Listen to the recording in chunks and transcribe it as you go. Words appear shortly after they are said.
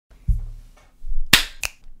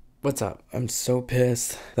What's up? I'm so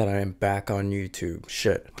pissed that I am back on YouTube.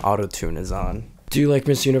 Shit, auto-tune is on. Do you like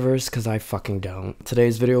Miss Universe? Cause I fucking don't.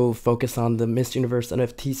 Today's video will focus on the Miss Universe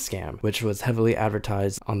NFT scam, which was heavily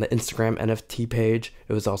advertised on the Instagram NFT page.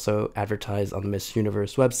 It was also advertised on the Miss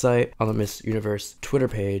Universe website, on the Miss Universe Twitter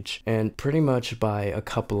page, and pretty much by a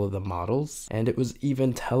couple of the models. And it was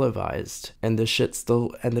even televised. And this shit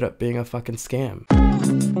still ended up being a fucking scam.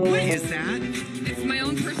 What is that? It's my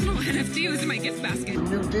own personal NFT. It was in my gift basket. A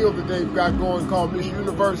new deal that they've got going called Miss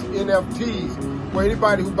Universe NFTs, where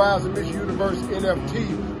anybody who buys a Miss Universe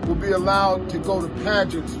NFT will be allowed to go to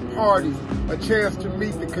pageants, parties, a chance to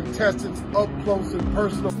meet the contestants up close and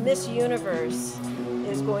personal. Miss Universe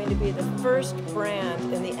is going to be the first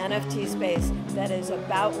brand in the NFT space that is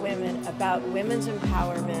about women, about women's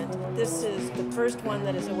empowerment. This is the first one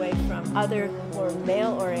that is away from other more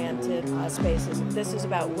male-oriented spaces. This is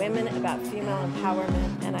about women, about female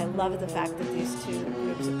empowerment, and I love the fact that these two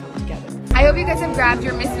groups have come together. I hope you guys have grabbed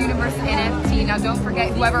your Miss Universe NFT. Now don't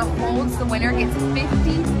forget, whoever holds the winner gets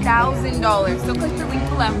 $50,000. So click the link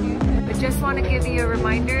below. But just want to give you a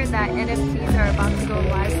reminder that NFTs are about to go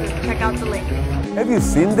live, so check out the link. Have you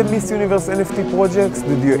seen the Miss Universe NFT projects?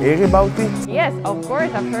 Did you hear about it? Yes, of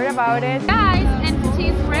course, I've heard about it. Guys, NFT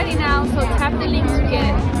is ready now, so tap the link to get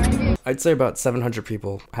it. I'd say about 700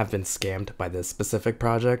 people have been scammed by this specific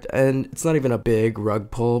project, and it's not even a big rug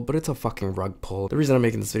pull, but it's a fucking rug pull. The reason I'm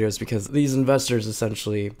making this video is because these investors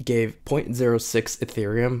essentially gave 0.06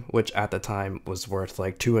 Ethereum, which at the time was worth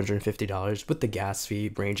like $250, with the gas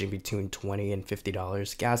fee ranging between $20 and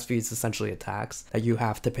 $50. Gas fee is essentially a tax that you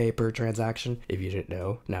have to pay per transaction. If you didn't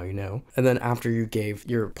know, now you know. And then after you gave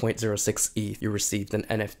your 0.06 ETH, you received an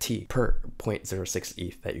NFT per 0.06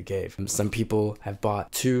 ETH that you gave. Some people have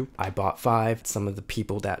bought 2, I bought 5. Some of the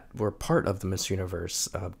people that were part of the Miss Universe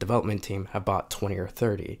development team have bought 20 or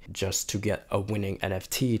 30 just to get a winning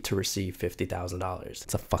NFT to receive $50,000.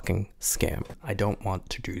 It's a fucking scam. I don't want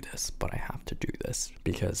to do this, but I have to do this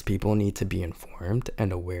because people need to be informed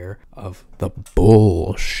and aware of the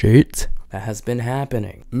bullshit that has been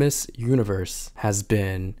happening. Miss Universe has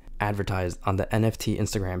been advertised on the NFT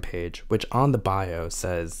Instagram page, which on the bio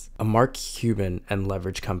says a Mark Cuban and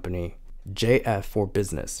Leverage company, JF for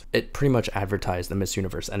business. It pretty much advertised the Miss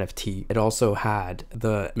Universe NFT. It also had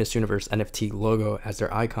the Miss Universe NFT logo as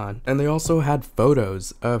their icon, and they also had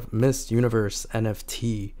photos of Miss Universe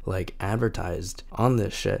NFT like advertised on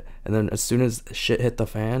this shit. And then as soon as shit hit the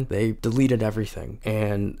fan, they deleted everything,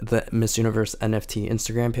 and the Miss Universe NFT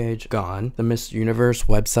Instagram page gone. The Miss Universe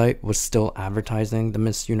website was still advertising the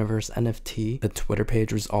Miss Universe NFT. The Twitter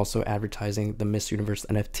page was also advertising the Miss Universe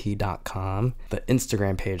NFT.com. The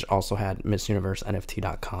Instagram page also had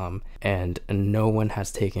MissUniverseNFT.com, and no one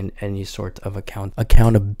has taken any sort of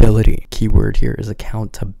accountability. Keyword here is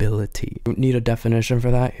accountability. You need a definition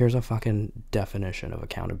for that? Here's a fucking definition of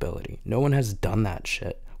accountability. No one has done that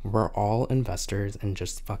shit. We're all investors and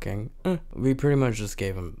just fucking, we pretty much just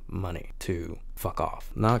gave him money to fuck off.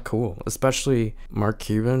 Not cool. Especially Mark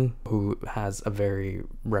Cuban, who has a very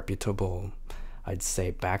reputable, I'd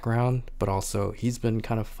say, background, but also he's been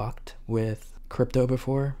kind of fucked with crypto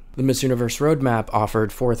before. The Miss Universe roadmap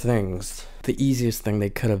offered 4 things. The easiest thing they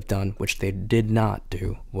could have done, which they did not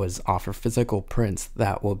do, was offer physical prints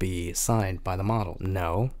that will be signed by the model.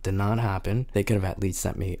 No, did not happen. They could have at least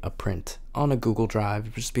sent me a print on a Google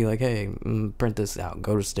Drive, just be like, hey, print this out,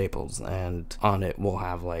 go to Staples, and on it we'll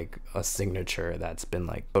have like a signature that's been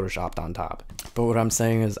like photoshopped on top. But what I'm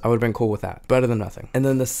saying is I would have been cool with that. Better than nothing. And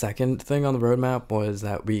then the second thing on the roadmap was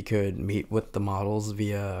that we could meet with the models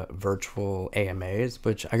via virtual AMAs,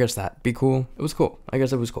 which I guess that'd be cool. It was cool. I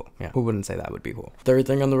guess it was cool. Yeah, who wouldn't say that would be cool? Third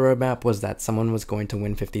thing on the roadmap was that someone was going to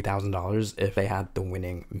win $50,000 if they had the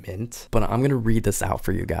winning mint. But I'm gonna read this out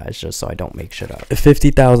for you guys just so I don't make shit up.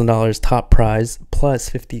 $50,000 top prize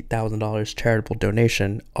plus $50,000 charitable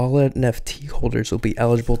donation. All NFT holders will be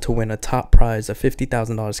eligible to win a top prize of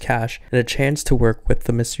 $50,000 cash and a chance to work with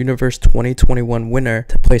the Miss Universe 2021 winner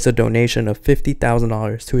to place a donation of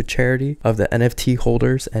 $50,000 to a charity of the NFT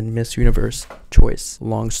holders and Miss Universe choice.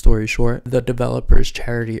 Long story short, the developers'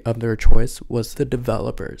 charity of their choice was the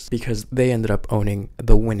developers because they ended up owning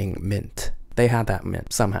the winning mint. They had that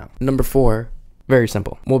mint somehow. Number 4, very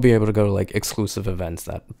simple. We'll be able to go to like exclusive events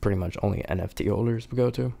that pretty much only NFT holders would go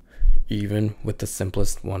to. Even with the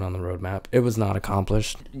simplest one on the roadmap, it was not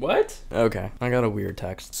accomplished. What? Okay, I got a weird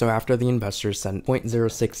text. So after the investors sent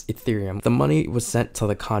 0.06 Ethereum, the money was sent to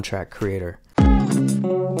the contract creator.